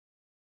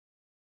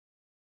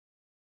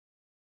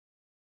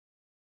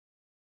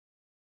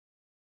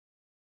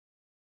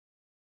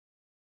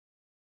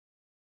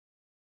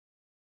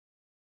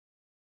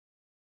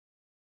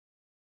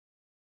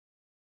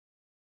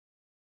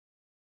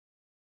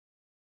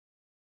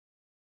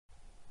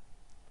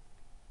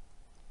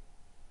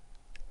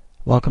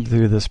Welcome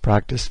to this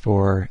practice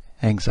for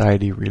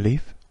anxiety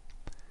relief.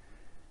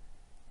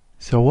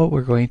 So what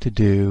we're going to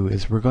do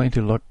is we're going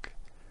to look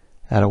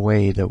at a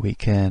way that we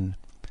can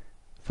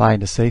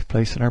find a safe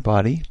place in our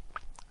body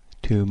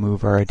to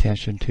move our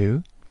attention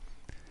to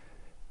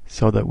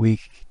so that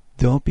we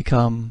don't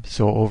become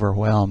so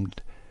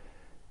overwhelmed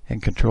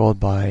and controlled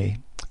by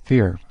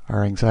fear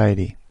or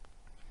anxiety.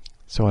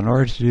 So in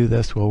order to do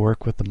this, we'll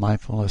work with the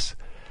mindfulness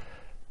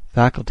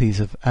faculties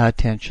of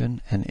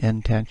attention and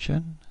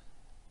intention.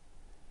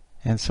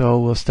 And so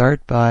we'll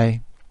start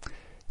by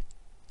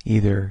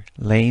either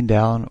laying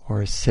down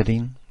or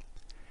sitting,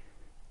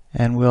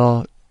 and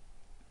we'll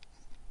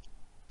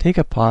take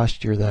a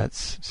posture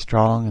that's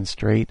strong and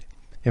straight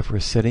if we're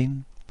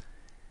sitting.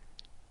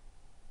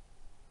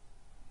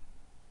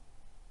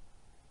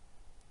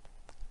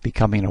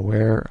 Becoming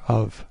aware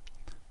of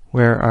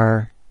where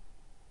our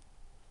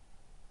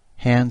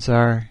hands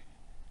are,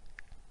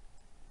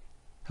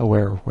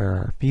 aware of where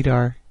our feet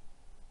are.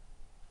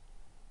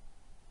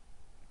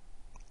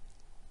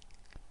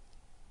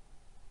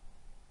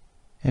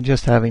 And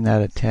just having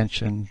that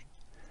attention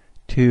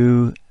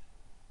to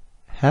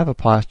have a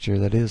posture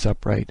that is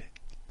upright,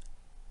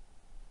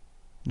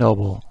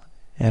 noble,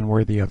 and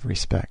worthy of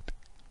respect.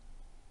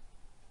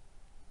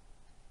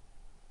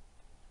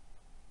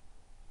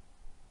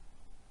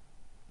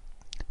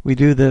 We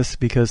do this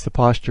because the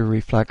posture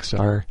reflects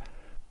our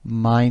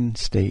mind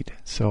state.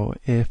 So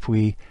if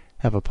we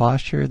have a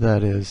posture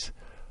that is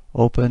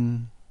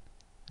open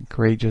and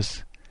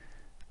courageous,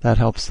 that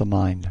helps the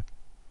mind.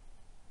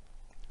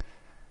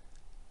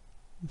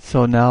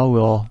 So now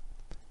we'll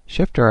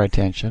shift our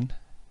attention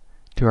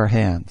to our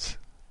hands.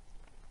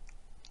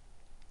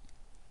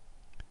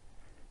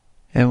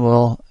 And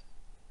we'll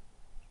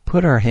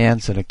put our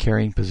hands in a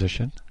carrying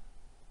position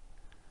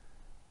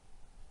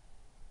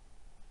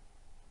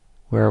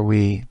where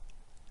we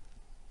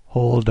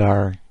hold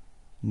our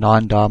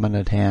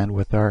non-dominant hand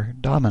with our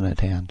dominant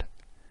hand.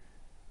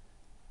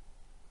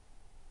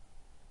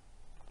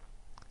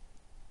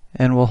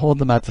 And we'll hold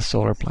them at the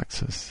solar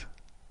plexus,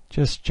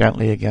 just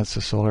gently against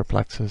the solar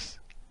plexus.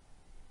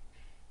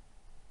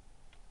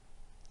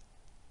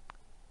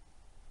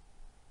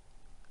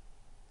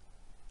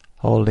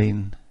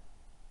 Holding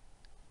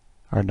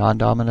our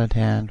non-dominant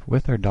hand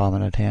with our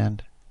dominant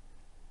hand.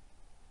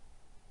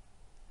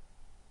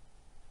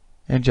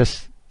 And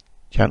just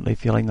gently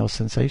feeling those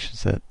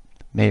sensations that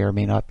may or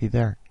may not be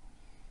there.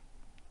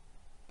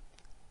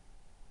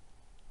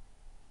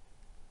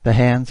 The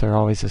hands are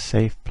always a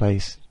safe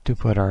place to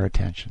put our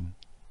attention.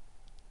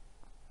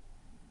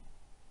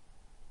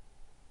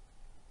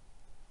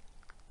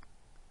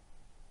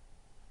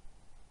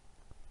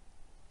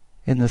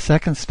 In the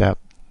second step,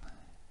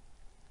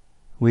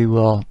 we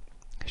will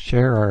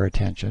share our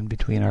attention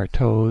between our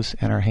toes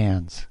and our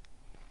hands.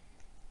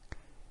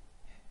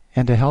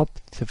 And to help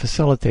to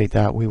facilitate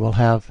that, we will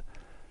have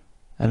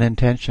an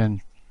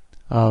intention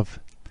of,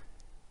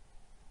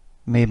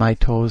 may my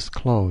toes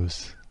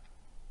close.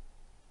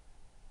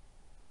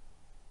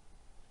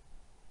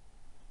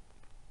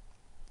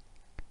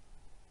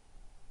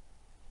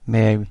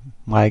 May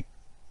my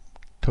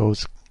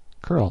toes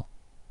curl.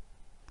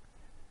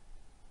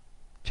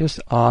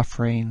 Just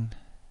offering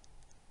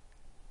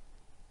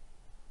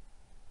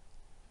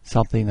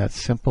something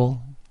that's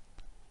simple,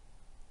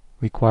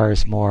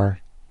 requires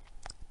more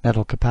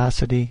mental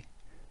capacity,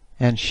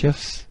 and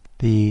shifts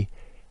the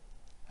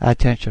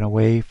attention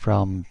away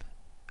from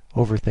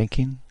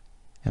overthinking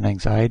and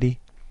anxiety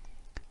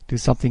to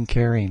something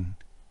caring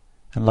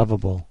and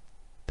lovable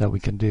that we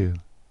can do.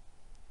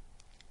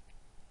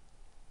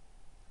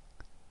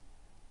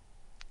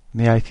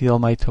 May I feel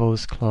my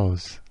toes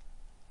close.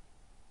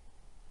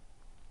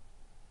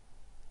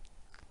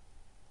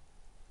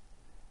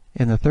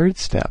 In the third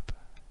step,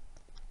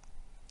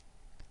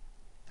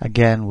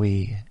 again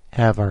we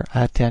have our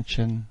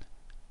attention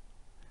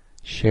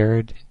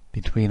shared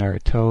between our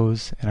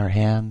toes and our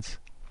hands,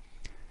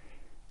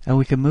 and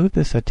we can move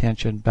this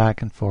attention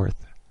back and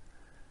forth.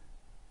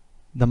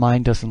 The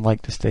mind doesn't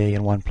like to stay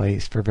in one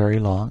place for very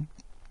long,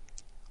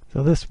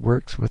 so this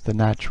works with the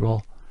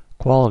natural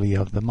quality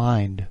of the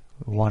mind,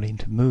 wanting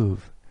to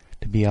move,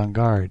 to be on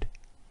guard,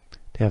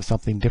 to have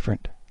something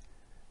different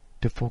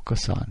to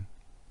focus on.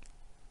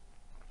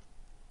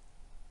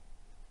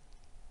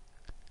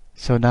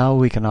 So now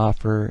we can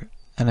offer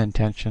an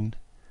intention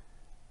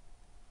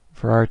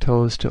for our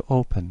toes to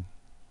open.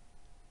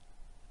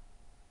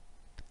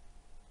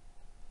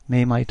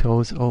 May my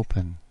toes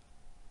open.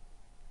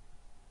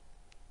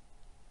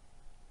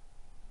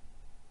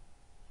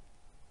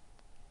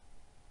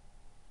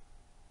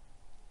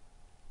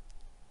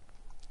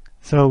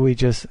 So we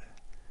just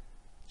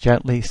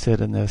gently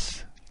sit in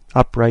this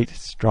upright,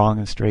 strong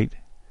and straight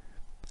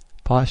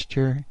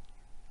posture,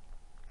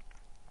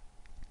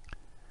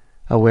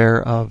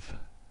 aware of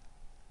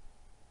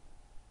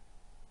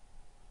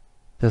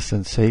the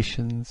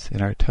sensations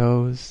in our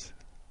toes,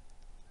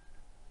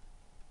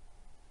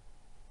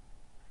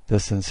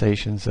 the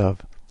sensations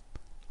of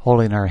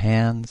holding our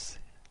hands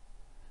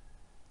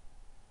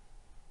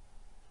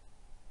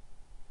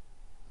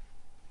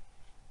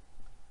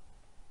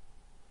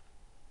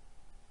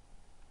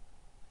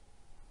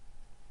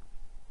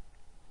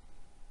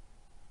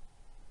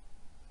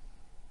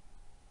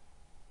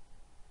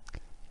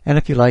And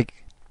if you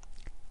like,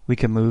 we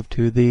can move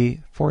to the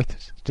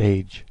fourth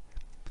stage,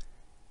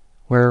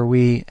 where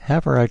we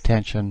have our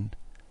attention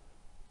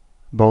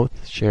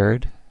both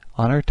shared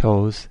on our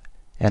toes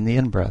and the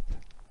in-breath.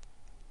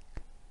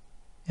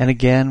 And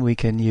again, we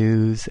can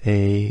use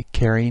a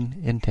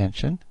caring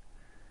intention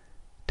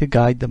to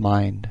guide the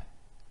mind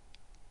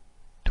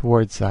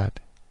towards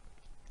that.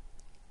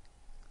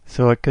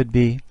 So it could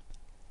be,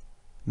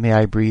 may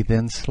I breathe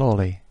in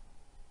slowly.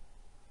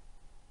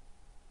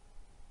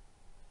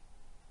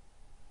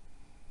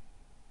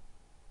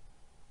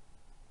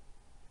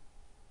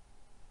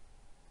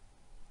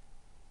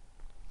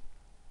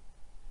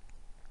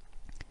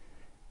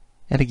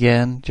 And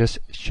again, just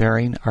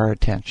sharing our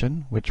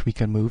attention, which we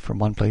can move from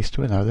one place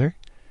to another.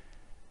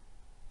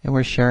 And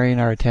we're sharing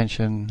our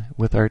attention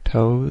with our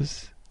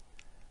toes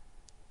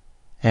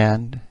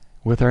and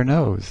with our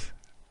nose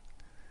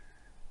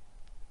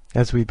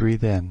as we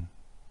breathe in.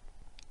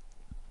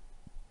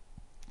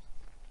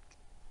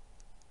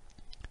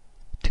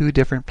 Two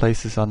different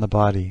places on the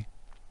body.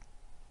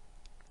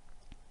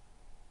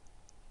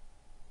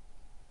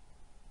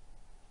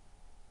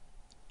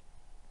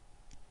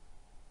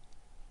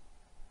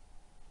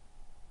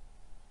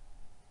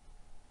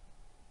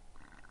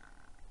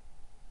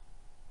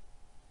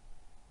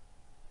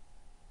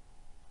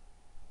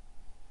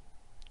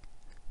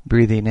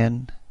 Breathing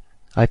in,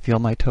 I feel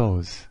my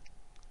toes.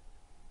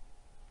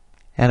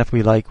 And if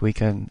we like, we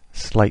can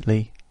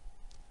slightly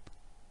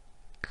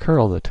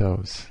curl the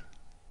toes.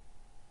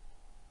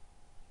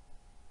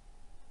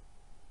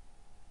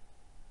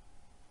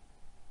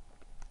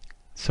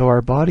 So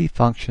our body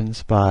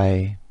functions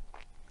by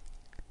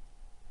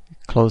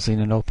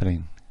closing and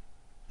opening.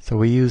 So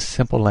we use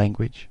simple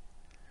language.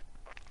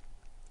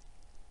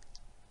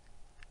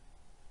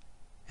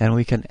 And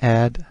we can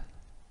add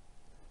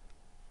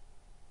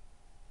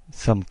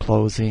some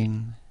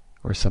closing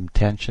or some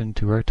tension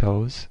to our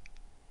toes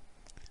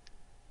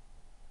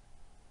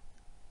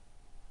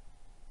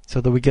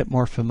so that we get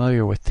more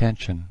familiar with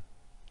tension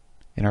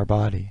in our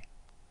body.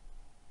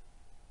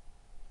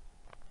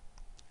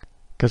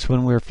 Because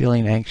when we're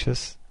feeling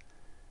anxious,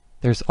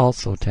 there's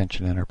also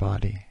tension in our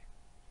body.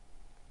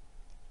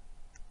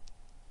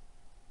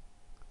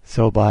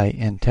 So by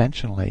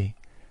intentionally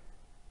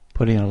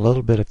putting a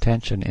little bit of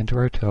tension into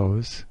our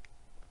toes,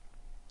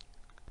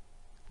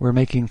 we're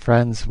making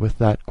friends with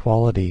that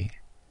quality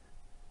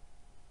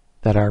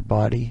that our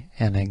body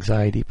and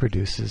anxiety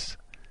produces,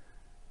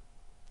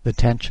 the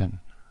tension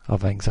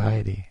of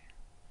anxiety,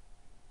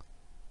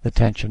 the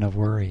tension of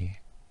worry.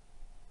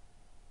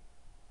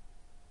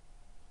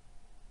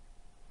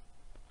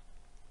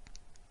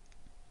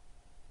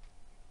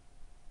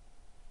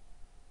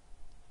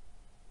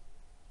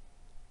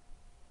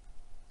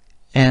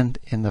 And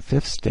in the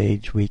fifth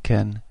stage, we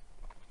can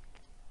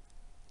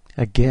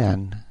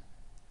again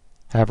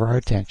have our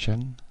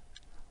attention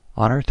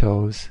on our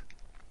toes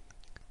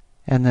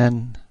and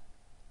then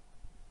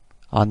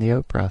on the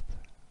out-breath.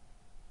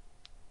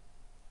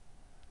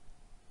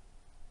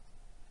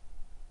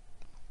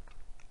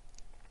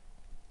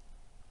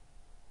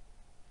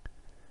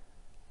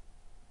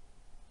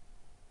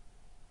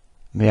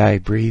 May I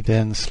breathe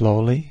in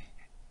slowly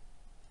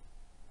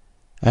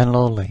and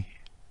lowly,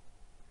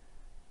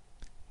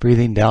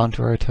 breathing down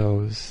to our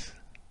toes,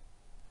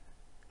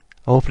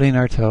 opening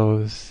our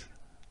toes,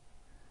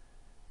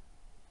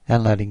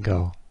 and letting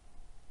go.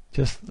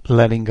 Just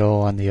letting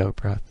go on the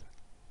out-breath.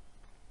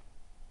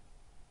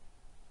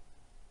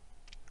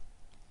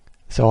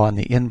 So on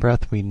the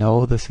in-breath, we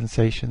know the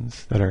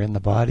sensations that are in the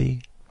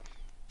body,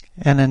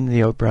 and in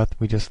the out-breath,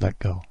 we just let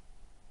go.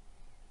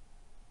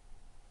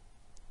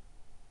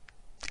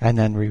 And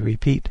then we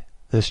repeat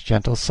this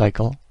gentle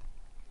cycle,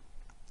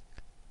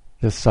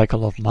 this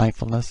cycle of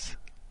mindfulness,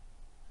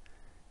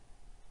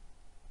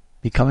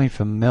 becoming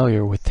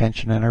familiar with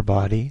tension in our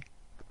body,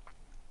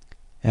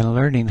 and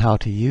learning how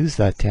to use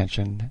that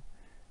tension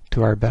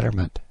to our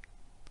betterment.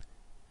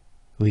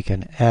 We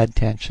can add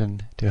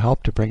tension to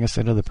help to bring us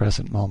into the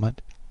present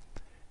moment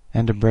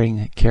and to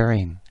bring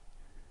caring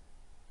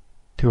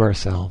to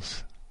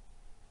ourselves.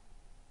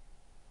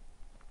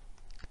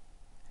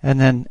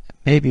 And then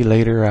maybe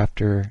later,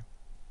 after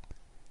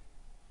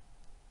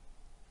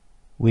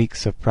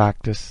weeks of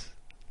practice,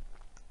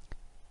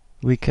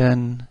 we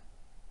can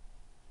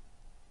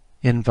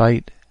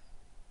invite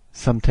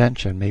some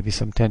tension, maybe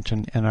some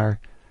tension in our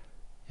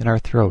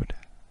throat,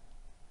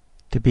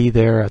 to be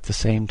there at the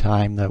same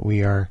time that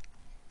we are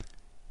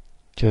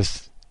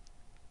just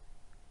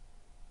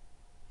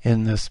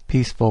in this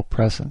peaceful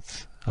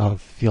presence of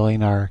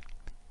feeling our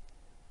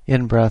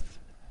in-breath,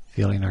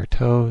 feeling our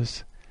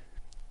toes,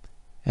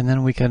 and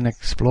then we can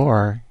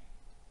explore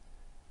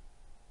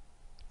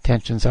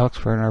tensions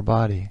elsewhere in our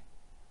body.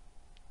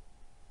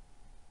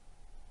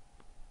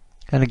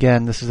 And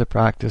again, this is a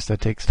practice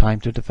that takes time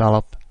to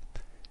develop,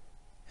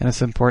 and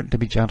it's important to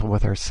be gentle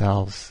with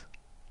ourselves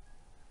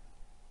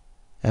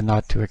and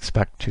not to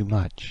expect too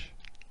much.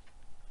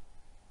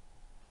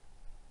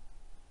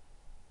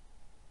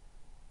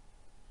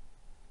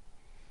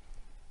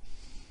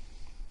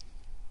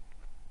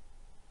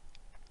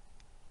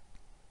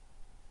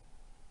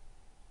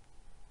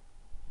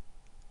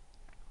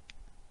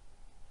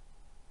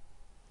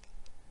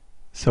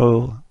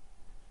 So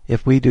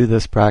if we do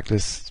this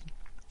practice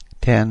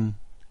 10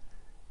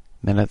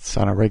 minutes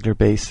on a regular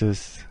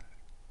basis,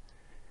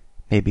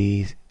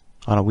 maybe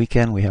on a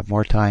weekend we have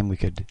more time, we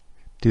could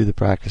do the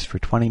practice for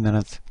 20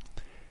 minutes.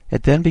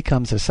 It then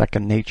becomes a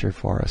second nature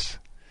for us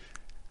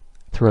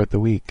throughout the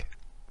week.